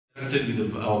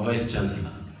interacted with our Vice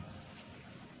Chancellor.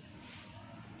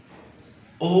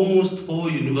 Almost all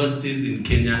universities in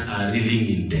Kenya are reeling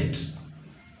in debt.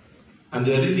 And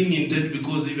they are reeling in debt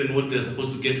because even what they are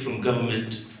supposed to get from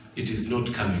government, it is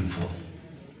not coming forth.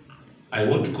 I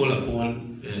want to call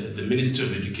upon the Ministry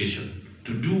of Education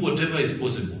to do whatever is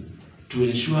possible to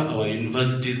ensure our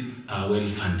universities are well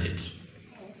funded.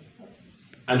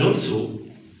 And also,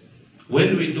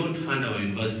 when we don't fund our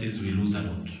universities, we lose a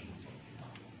lot.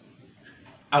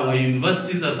 Our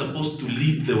universities are supposed to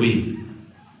lead the way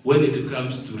when it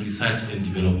comes to research and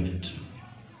development.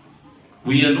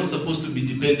 We are not supposed to be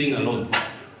depending a lot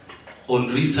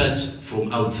on research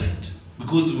from outside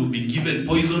because we will be given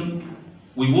poison.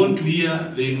 We want to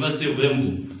hear the University of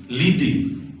Embu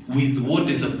leading with what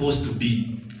is supposed to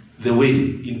be the way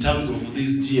in terms of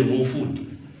this GMO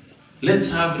food. Let's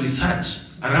have research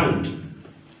around,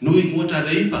 knowing what are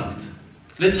the impacts.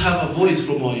 Let's have a voice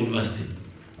from our university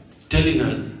telling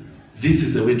us this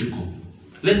is the way to go.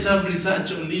 Let's have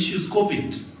research on issues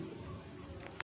COVID.